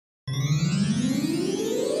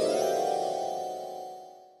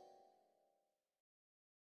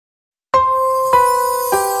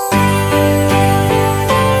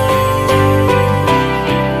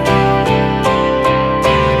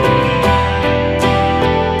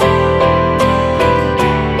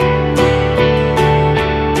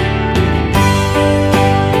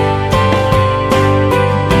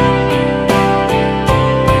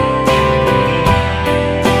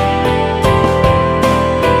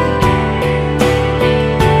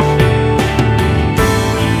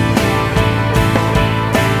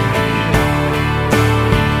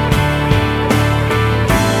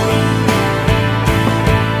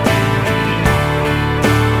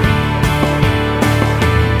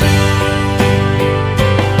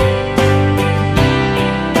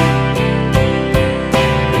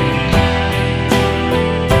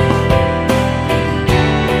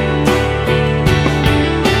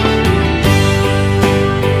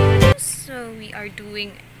are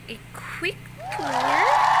doing a quick tour.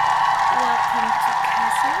 Welcome to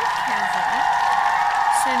Casa.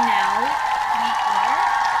 So now we are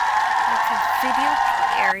at the videoke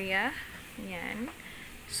area. Yan.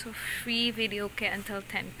 So free videoke until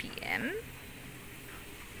 10 p.m.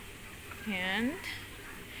 And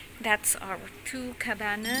that's our 2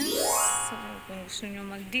 cabanas. So kung gusto nyo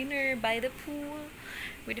mag-dinner by the pool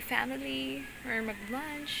with the family or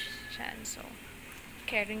mag-lunch, dyan. So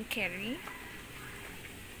carry.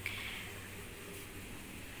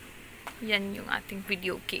 Yan yung ating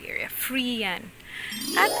videoke area. Free yan.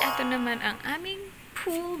 At ito naman ang aming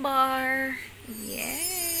pool bar.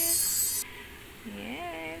 Yes.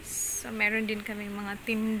 So meron din kaming mga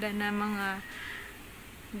tinda na mga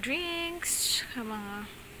drinks, mga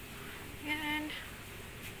yan.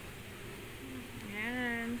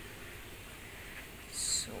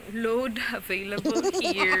 So load available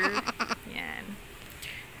here. Yan.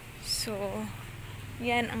 So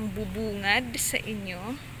yan ang bubungad sa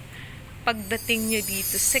inyo pagdating nyo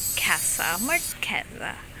dito sa Casa,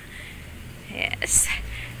 Marqueza. Yes.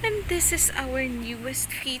 And this is our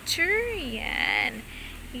newest feature. Yan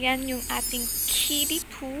yung ating kiddie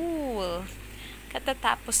pool.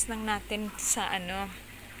 Katatapos lang natin sa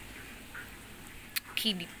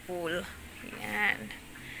kiddie pool. Yan.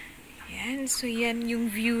 So yan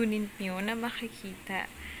yung view ninyo na makikita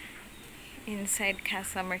inside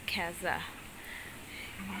Casa Marqueza.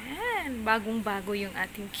 Yan. Bagong-bago yung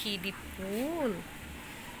ating kiddie pool.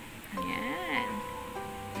 Yan.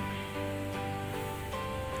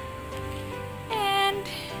 And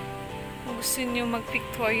kung gusto nyo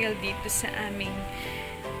mag-pictorial dito sa aming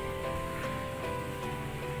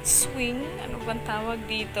swing, ano bang tawag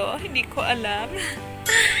dito? Hindi ko alam.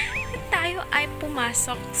 Tayo ay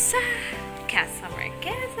pumasok sa Casa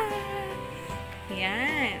Marqueza.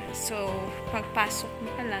 Yan. So, pagpasok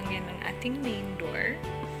mo pa lang, yan ang ating main door.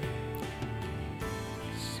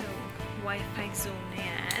 So, wifi zone na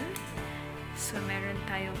yan. So, meron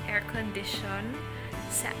tayong air condition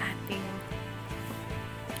sa ating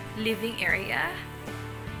living area.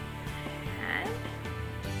 And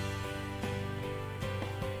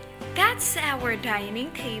that's our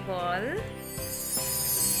dining table.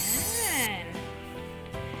 Yan.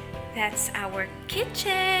 That's our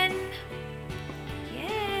kitchen.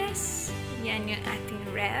 Yan yung ating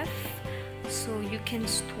ref. So, you can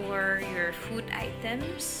store your food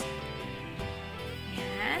items.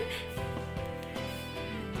 Yan.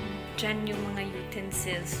 Diyan yung mga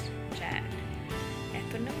utensils. Diyan.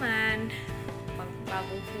 Ito naman,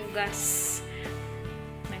 pagbagong hugas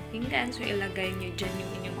ng pinggan. So, ilagay nyo dyan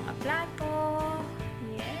yung inyong mga plato.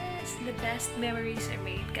 Yes, the best memories are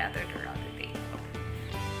made gathered around the table.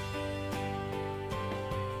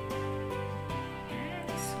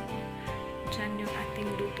 Dyan yung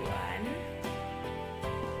ating lutuan.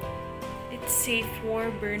 It's a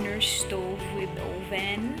 4-burner stove with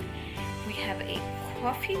oven. We have a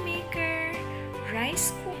coffee maker,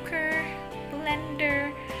 rice cooker,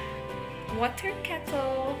 blender, water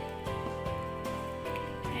kettle,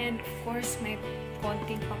 and of course may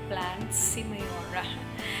konting pa-plants si Mayora.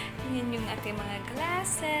 Yan yung ating mga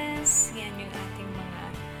glasses. Yan yung ating mga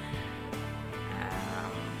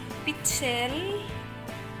pitchel.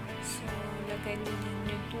 Lagay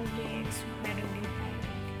din yung tubig. So, meron din tayong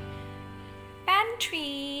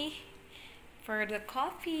pantry for the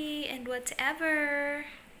coffee and whatever.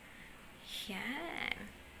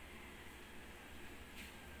 Yan.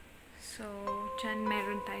 So, dyan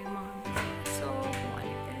meron tayong mga baso, kung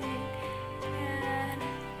ano din.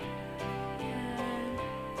 Yan.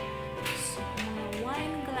 So, mga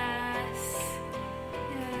wine glass.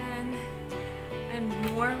 Yan. And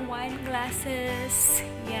more wine glasses.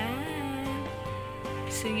 Yan.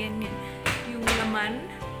 So, yan yung laman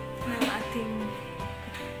ng ating,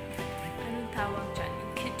 anong tawag dyan?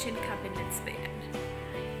 Yung kitchen cabinets ba yan?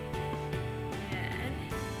 Yan.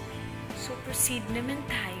 So, proceed naman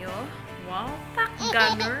tayo. Wow! Pak!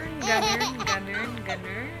 Ganun.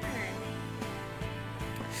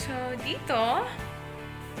 So, dito,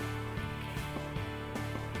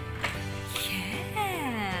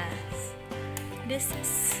 yes! This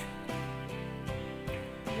is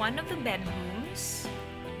one of the bedrooms.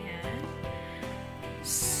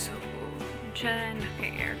 So, dyan,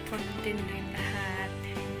 naka-aircon din yung lahat.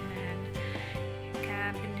 Ayan.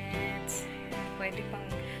 Cabinets. Ayan. Pwede pang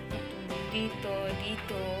matulog dito.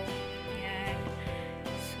 Ayan.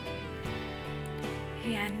 So,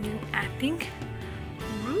 ayan yung ating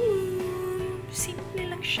room. Simple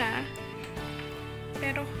lang siya.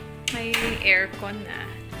 Pero, may aircon na.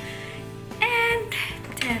 And,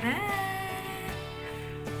 tada!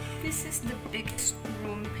 This is the biggest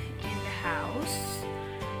room in the house.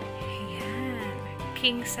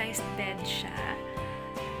 king-sized bed siya.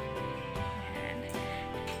 Yan.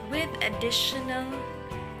 With additional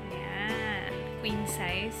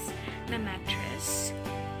queen-size na mattress.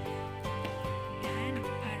 Yan.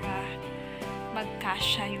 Para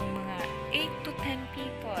magkasya yung mga 8 to 10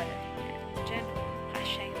 people. Diyan,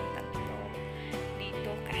 kasya yung tatlo. Dito,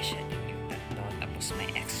 kasya din yung tatlo. Tapos may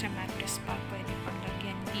extra mattress pa. Pwede pang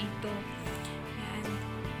lagyan dito. Yan.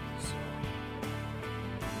 So,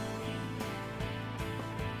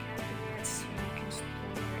 cabinets. You can store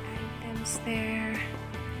your items there.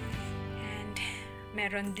 And,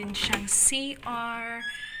 meron din siyang CR.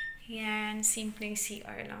 Yan. Simpleng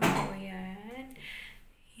CR lang po yan.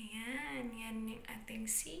 Yan. Yan yung ating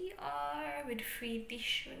CR with free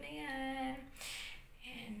tissue na yan.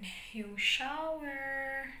 And yung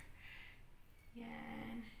shower.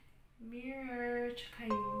 Yan. Mirror. Tsaka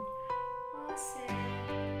yung faucet.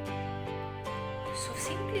 So,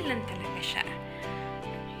 simple lang talaga siya.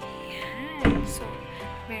 Yan. So,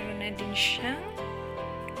 meron na din siyang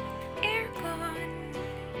aircon.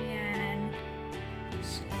 Yan.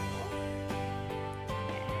 So,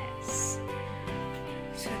 yes.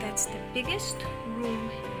 So, that's the biggest room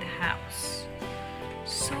in the house.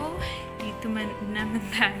 So, dito naman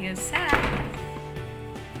tayo sa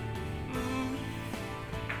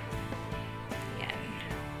yan.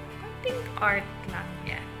 Konting art lang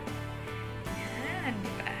yan. Yan,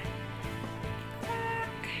 diba?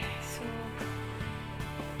 So,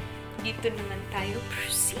 dito naman tayo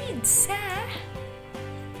proceed sa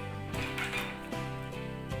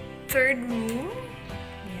third room.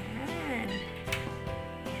 Yan.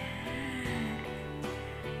 Yan.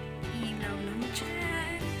 Ilaw lang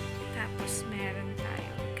dyan. Tapos, meron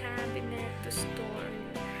tayong cabinet to store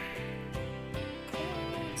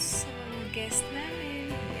clothes sa mga guest namin.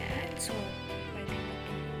 Yan. So, pwede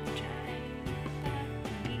matulog dyan.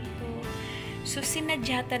 Dito. So,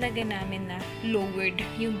 sinadya talaga namin na lowered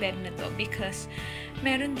yung bed na to because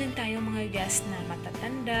meron din tayong mga guests na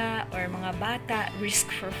matatanda or mga bata, risk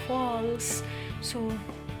for falls. So,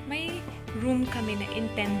 may room kami na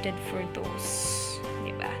intended for those.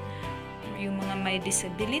 Diba? Yung mga may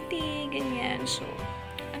disability, ganyan. So,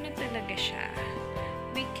 ano talaga siya?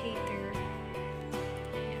 We cater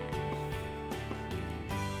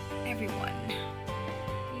everyone.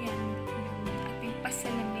 Yan. Yung ating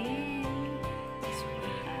pasalamin.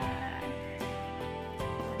 Iswahan.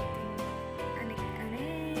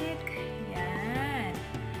 Anik-anik. Yan.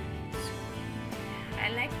 So, I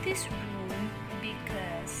like this room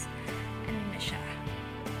because ano na siya?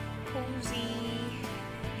 Cozy.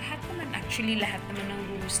 Lahat naman ng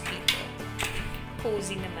rooms dito.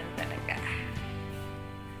 Cozy naman talaga.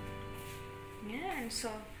 Yan. So,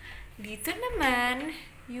 dito naman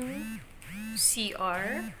yung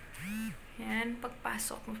CR. Yan.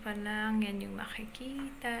 Pagpasok mo pa lang, yan yung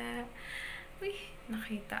makikita. Uy,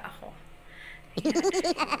 nakita ako. Yan.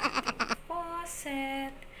 Yung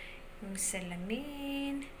faucet. Yung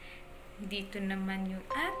salamin. Dito naman yung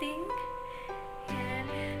ating yan.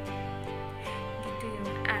 Dito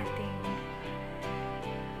yung ating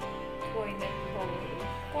toilet bowl.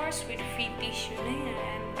 Of course, with free tissue na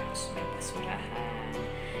yan. Tapos may basurahan.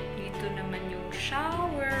 Dito naman yung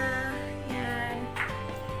shower. Yan.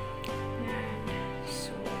 Yan.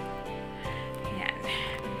 So, yan.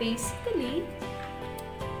 Basically,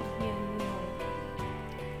 yan yung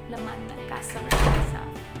laman ng Casa Marqueza.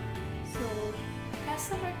 So,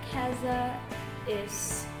 Casa Marqueza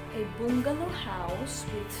is a bungalow house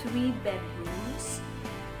with 3 bedrooms.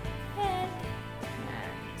 And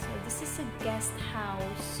so this is a guest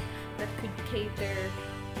house that could cater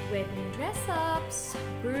wedding dress-ups,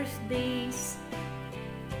 birthdays,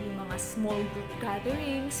 yung mga small group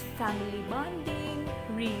gatherings, family bonding,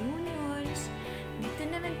 reunions. Dito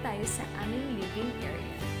naman tayo sa aming living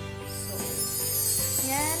area. So,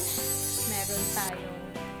 yan. Meron tayong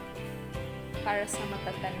para sa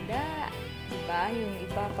matatanda. Diba? Yung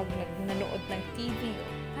iba pag nanood ng TV o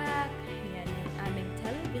pack. Yan yung aming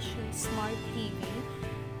television, smart TV.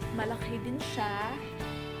 Malaki din siya.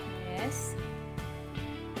 Yes.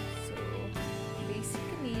 So,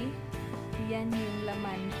 basically, yan yung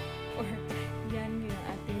laman or yan yung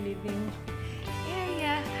ating living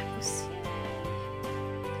area. Tapos yan.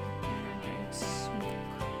 Yan,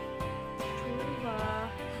 smoke.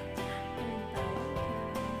 Tuba.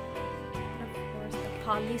 Of course, the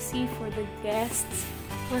policy for the guests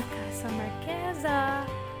for Casa Marqueza.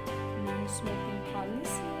 Non-smoking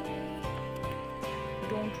policy.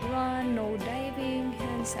 Don't run, no diving.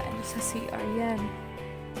 Yan, sa CR yan.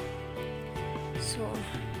 So,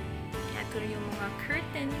 ito yung mga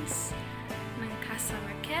curtains ng Casa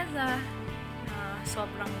Marqueza na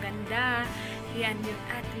sobrang ganda. Yan yung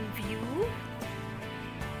ating view.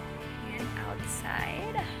 Yan,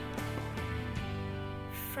 outside.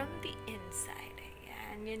 From the inside.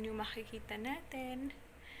 Yan, yan yung makikita natin.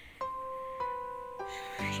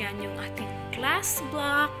 Yan yung ating class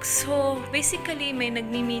block. So, basically, may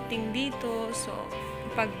nagmi-meeting dito. So,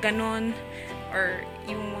 pag ganon, or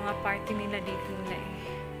yung mga party nila dito nila,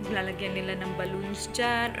 lalagyan nila ng balloons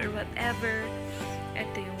dyan, or whatever.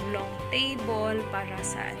 Ito yung long table para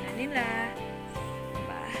sa ano nila.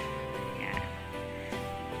 Diba? Yan.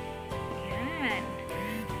 Yan.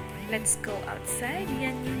 Let's go outside.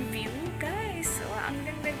 Yan yung view, guys. So, ang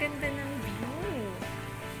ganda-ganda ng view.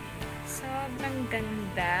 Sobrang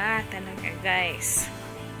ganda talaga, guys.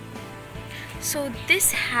 So,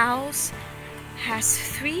 this house has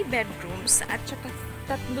 3 bedrooms at saka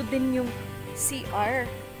 3 din yung CR.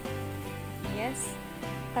 Yes,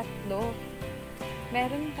 3.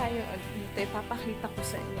 Meron tayo dito, ipapakita ko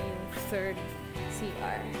sa inyo yung 3rd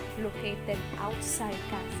CR located outside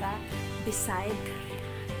Casa beside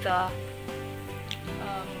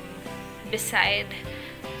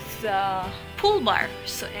the pool bar.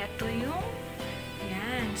 So, eto yung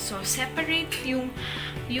yan. So, separate yung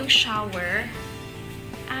shower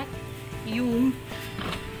at yung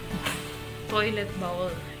toilet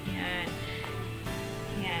bowl. Yan.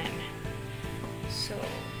 Yan. So,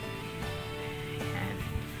 yan.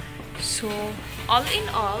 So, all in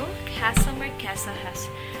all, Casa Marqueza has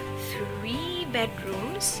 3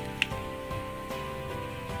 bedrooms,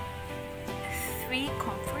 3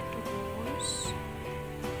 comfort rooms,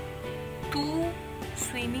 2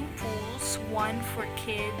 swimming pools, 1 for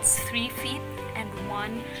kids 3 feet and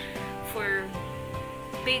 1 for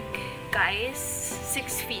big guys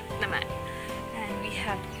 6 feet naman. And we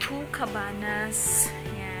have 2 cabanas.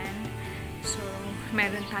 Yan. So,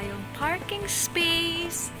 meron tayong parking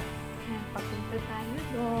space. Yan, papunta tayo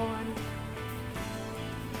doon.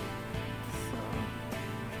 So,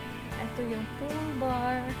 ito yung pool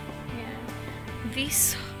bar. Yan.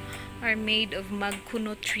 These are made of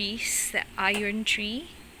magkuno trees, the iron tree.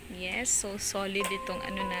 Yes, so solid itong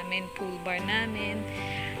ano namin, pool bar namin.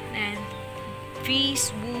 And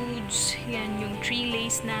these woods, yan yung tree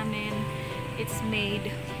lace namin. It's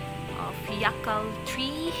made of yakal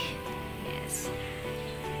tree. Yes.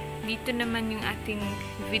 Dito naman yung ating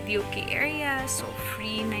videoke area. So,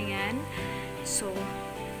 free na yan. So,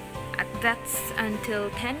 that's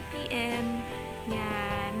until 10 p.m.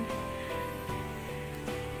 Yan.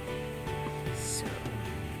 So,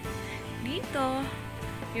 dito,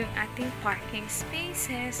 yung ating parking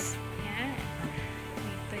spaces. Yan.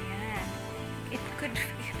 Dito yan. It could,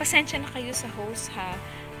 pasensya na kayo sa host ha.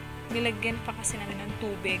 Nilagyan pa kasi namin ng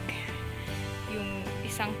tubig yung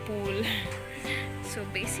isang pool. So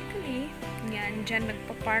basically, yan, dyan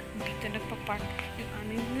nagpa-park, dito nagpa-park yung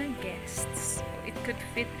aming mga guests. So, it could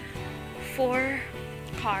fit 4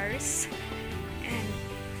 cars and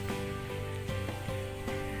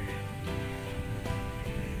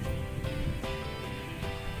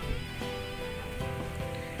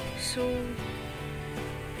so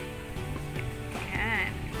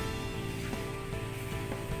yan.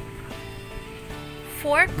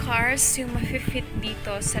 4 cars yung mafi-fit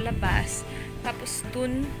dito sa labas. Tapos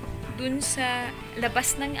dun sa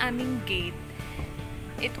labas ng aming gate,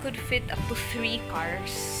 it could fit up to 3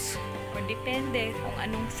 cars. Or depende kung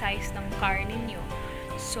anong size ng car ninyo.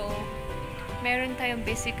 So, meron tayong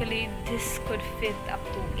basically, this could fit up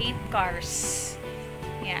to 8 cars.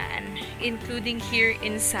 Yan. Including here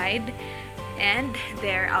inside and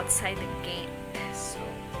there outside the gate. So,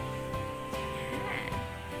 yan.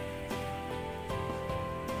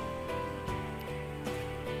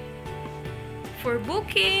 For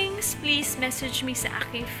bookings, please message me sa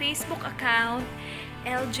aking Facebook account,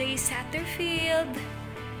 LJ Satterfield.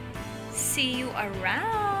 See you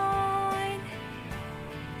around.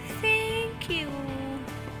 Thank you.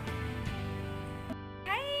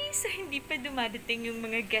 Hi! So, hindi pa dumadating yung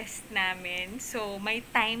mga guest namin. So, may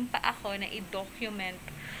time pa ako na i-document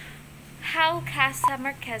how Casa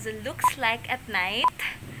Marqueza looks like at night.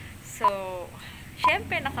 So,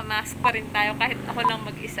 syempre, nakamask pa rin tayo kahit ako lang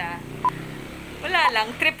mag-isa. Wala lang,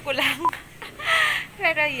 trip ko lang.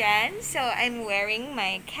 Pero yan, so I'm wearing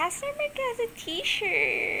my Casa Marqueza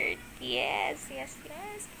t-shirt. Yes, yes,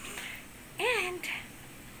 yes. And,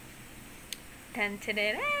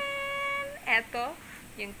 tan-tadaran! Eto,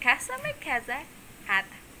 yung Casa Marqueza at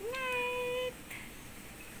night.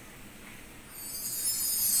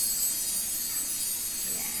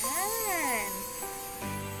 Yan.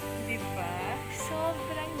 Diba?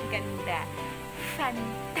 Sobrang ganda.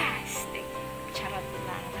 Fantastic. Charot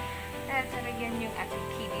lang. Talagang yung ating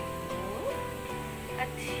kiddie pool.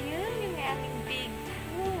 At yun yung aming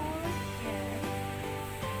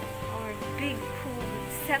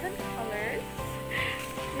 7 colors.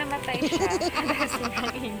 Namatay siya dahil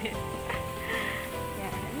sobrang init.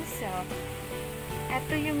 Yan. So,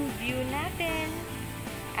 ito yung view natin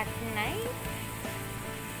at night.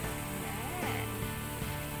 Yan.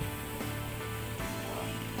 So,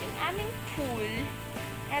 yung aming pool,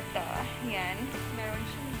 ito, yan. Meron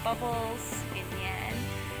siyang bubbles, ganyan.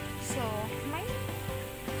 So, may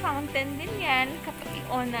fountain din yan kapag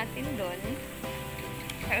i-on natin doon.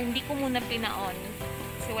 Pero hindi ko muna pina-on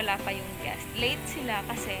kasi wala pa yung guest. Late sila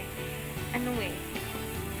kasi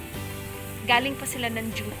galing pa sila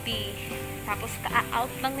ng duty. Tapos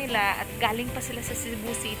ka-out lang nila at galing pa sila sa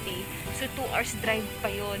Cebu City. So 2 hours drive pa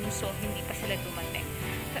yun. So hindi pa sila dumating.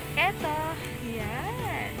 So eto,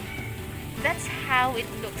 yan. That's how it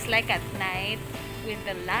looks like at night with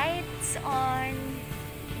the lights on.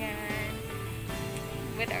 Yan.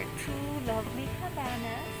 With our 2 lovely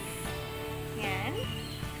cabanas. Yan.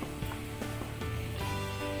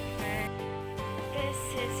 And this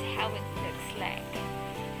is how it looks like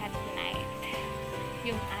at night.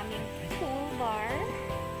 Yung aming pool bar.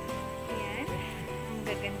 Yan. Ang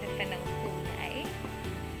gaganda pa ng kulay.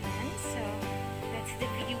 Yan. So, that's the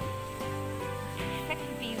view. Perfect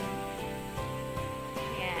view.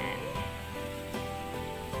 Yan.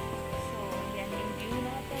 So, yan yung view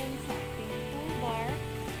natin sa ating pool bar.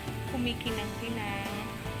 Kumikinang-kinang.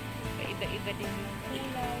 Iba-iba din yung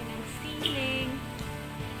kulay ng ceiling.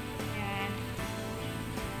 Yan.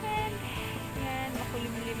 And, yan.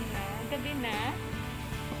 Makulimlim na. Gabi na.